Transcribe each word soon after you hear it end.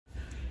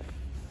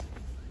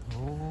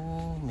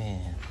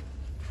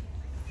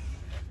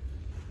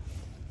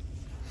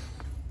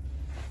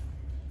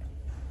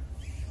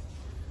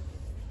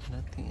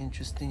Nothing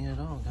interesting at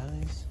all,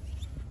 guys.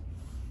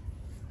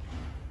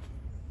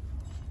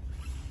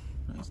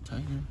 Nice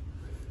tiger.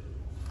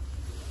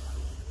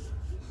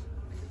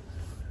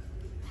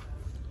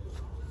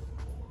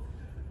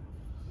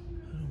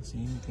 I don't see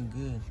anything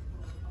good.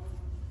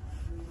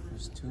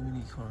 There's too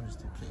many cars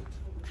to pick.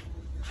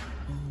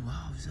 Oh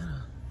wow, is that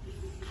a...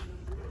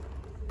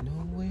 No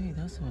way,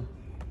 that's a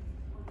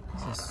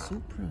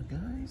Supra,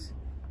 guys.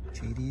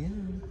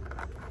 JDM.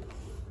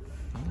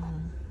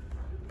 Damn.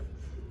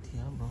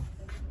 Diablo.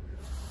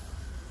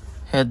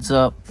 Heads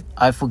up,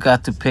 I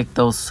forgot to pick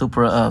those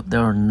Supra up. They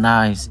were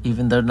nice.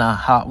 Even they're not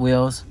Hot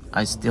Wheels,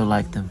 I still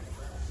like them.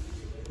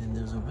 And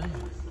there's a red.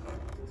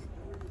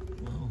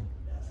 Whoa.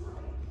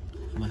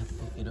 I might have to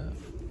pick it up.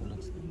 It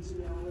looks nice.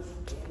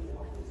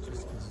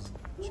 Just because it's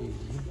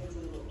JDM.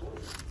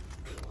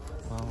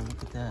 Wow,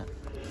 look at that.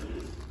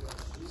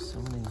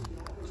 Somebody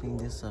clean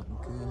this up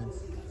good.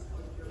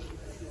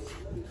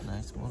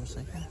 Nice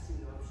motorcycle.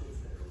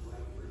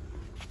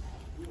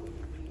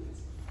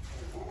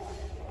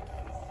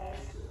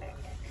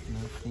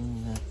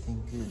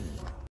 Nothing good.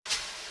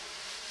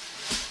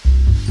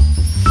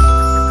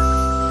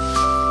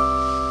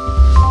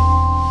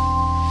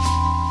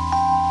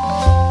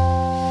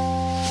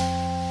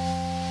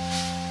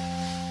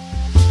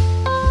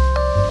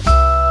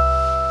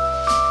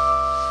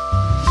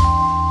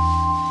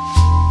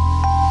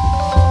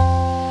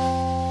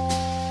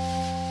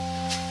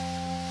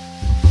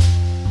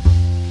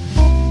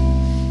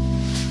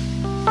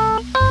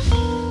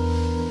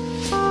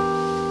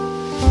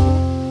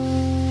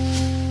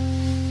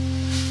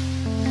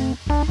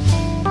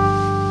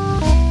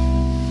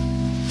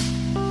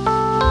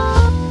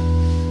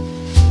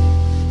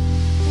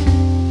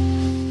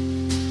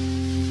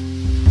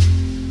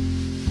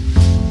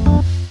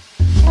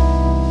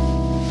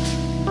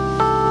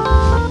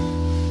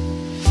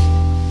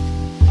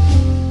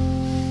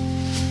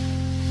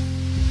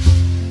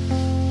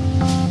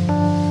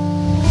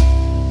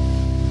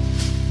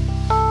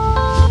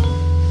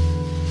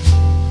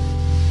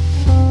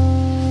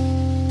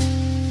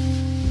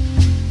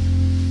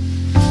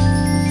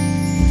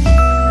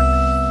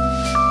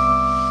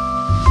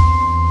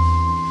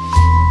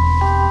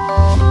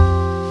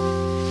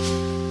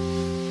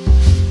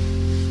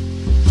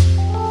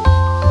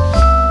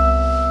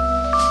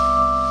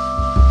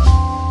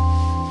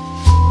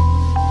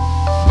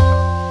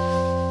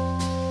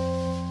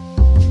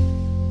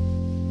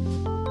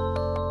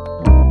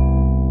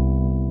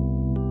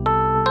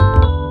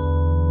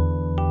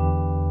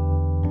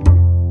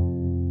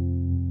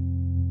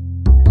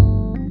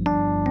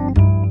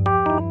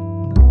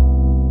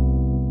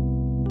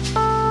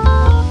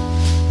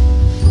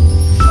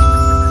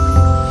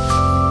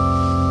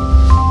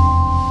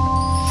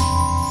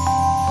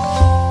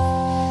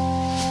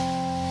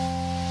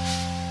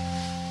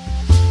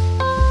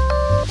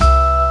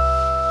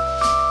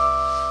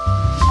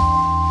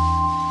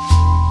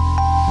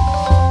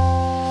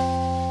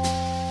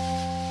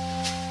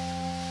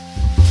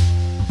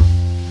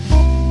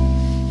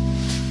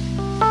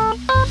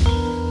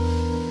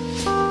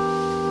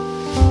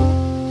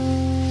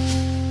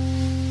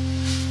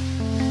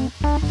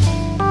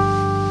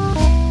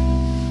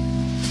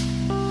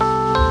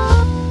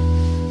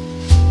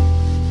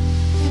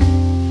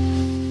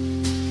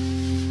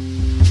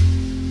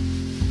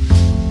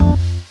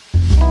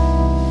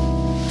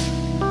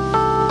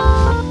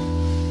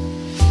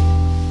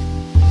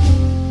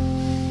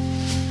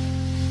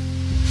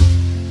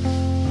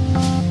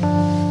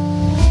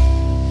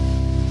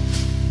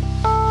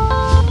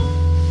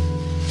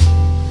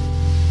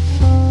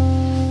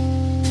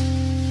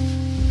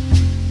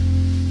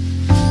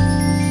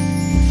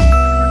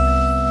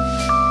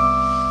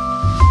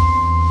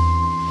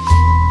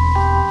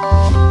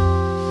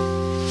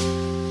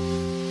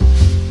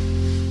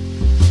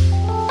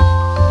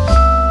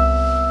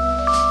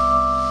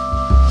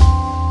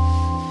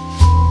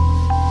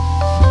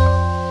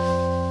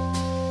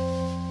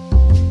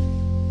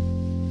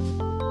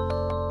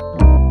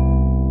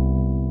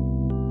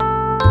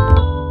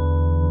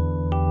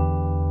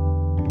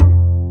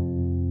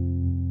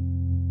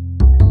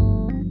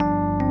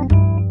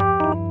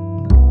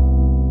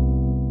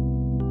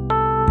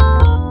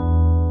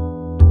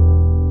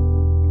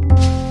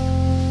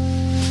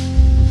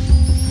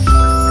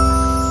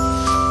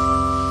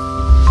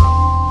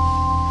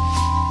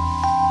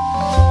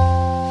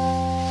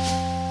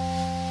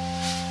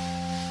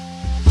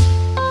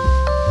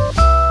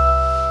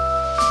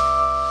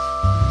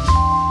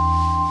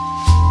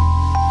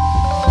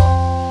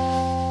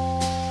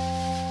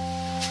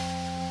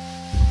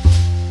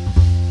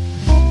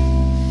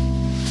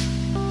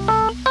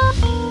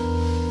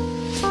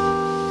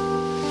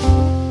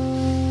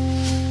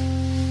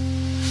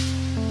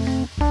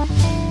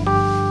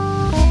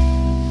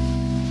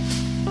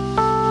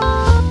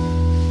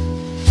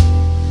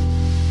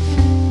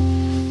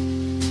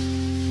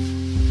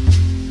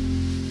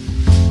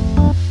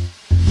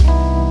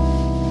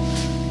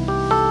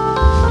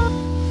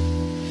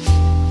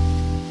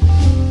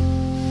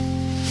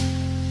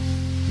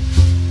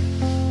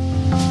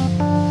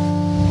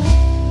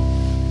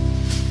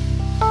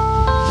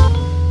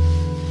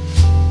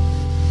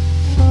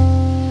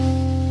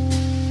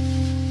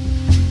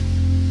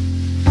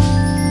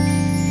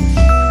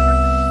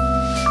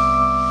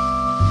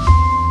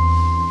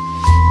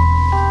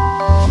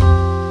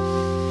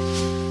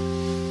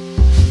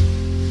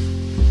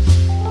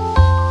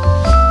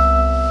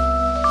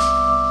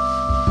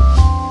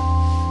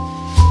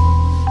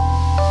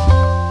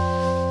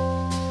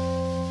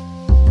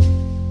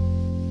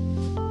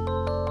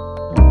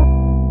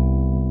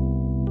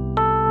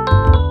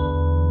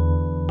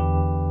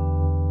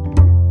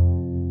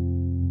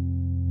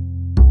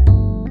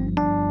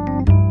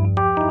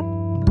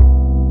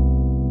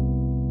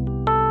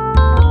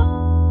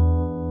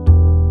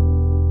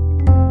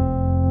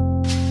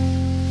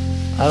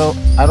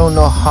 I don't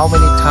know how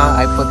many times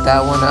I put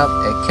that one up.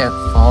 It kept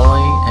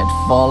falling and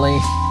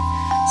falling.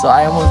 So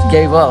I almost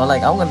gave up. I'm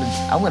like, I'm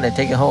gonna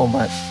take it home,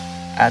 but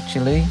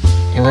actually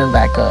it went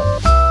back up.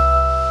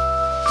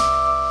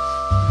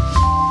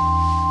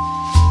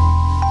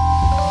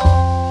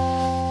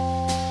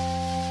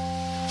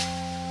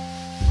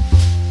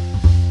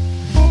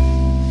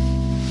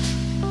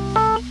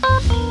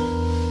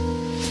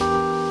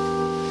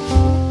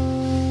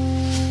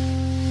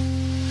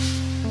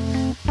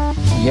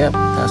 Yep,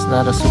 that's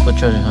not a super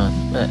treasure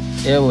hunt, but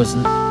it was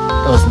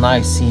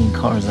nice seeing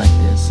cars like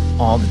this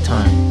all the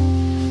time.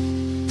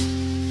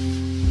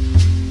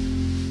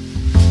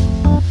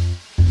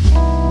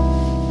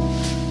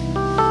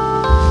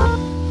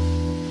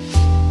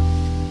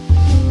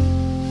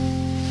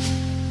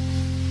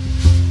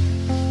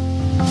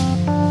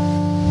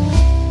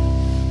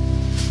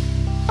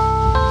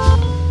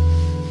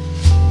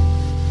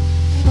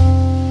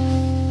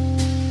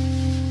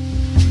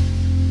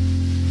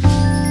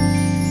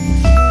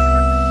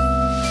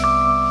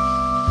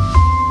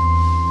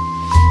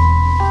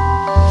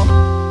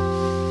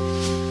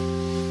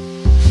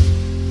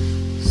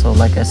 So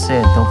like I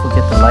said, don't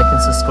forget to like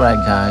and subscribe,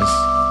 guys.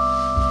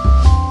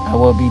 I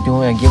will be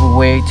doing a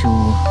giveaway to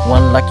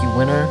one lucky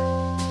winner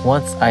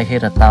once I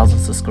hit 1,000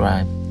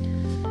 subscribed.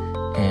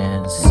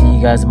 And see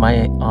you guys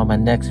on my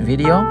next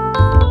video.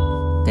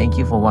 Thank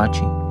you for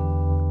watching.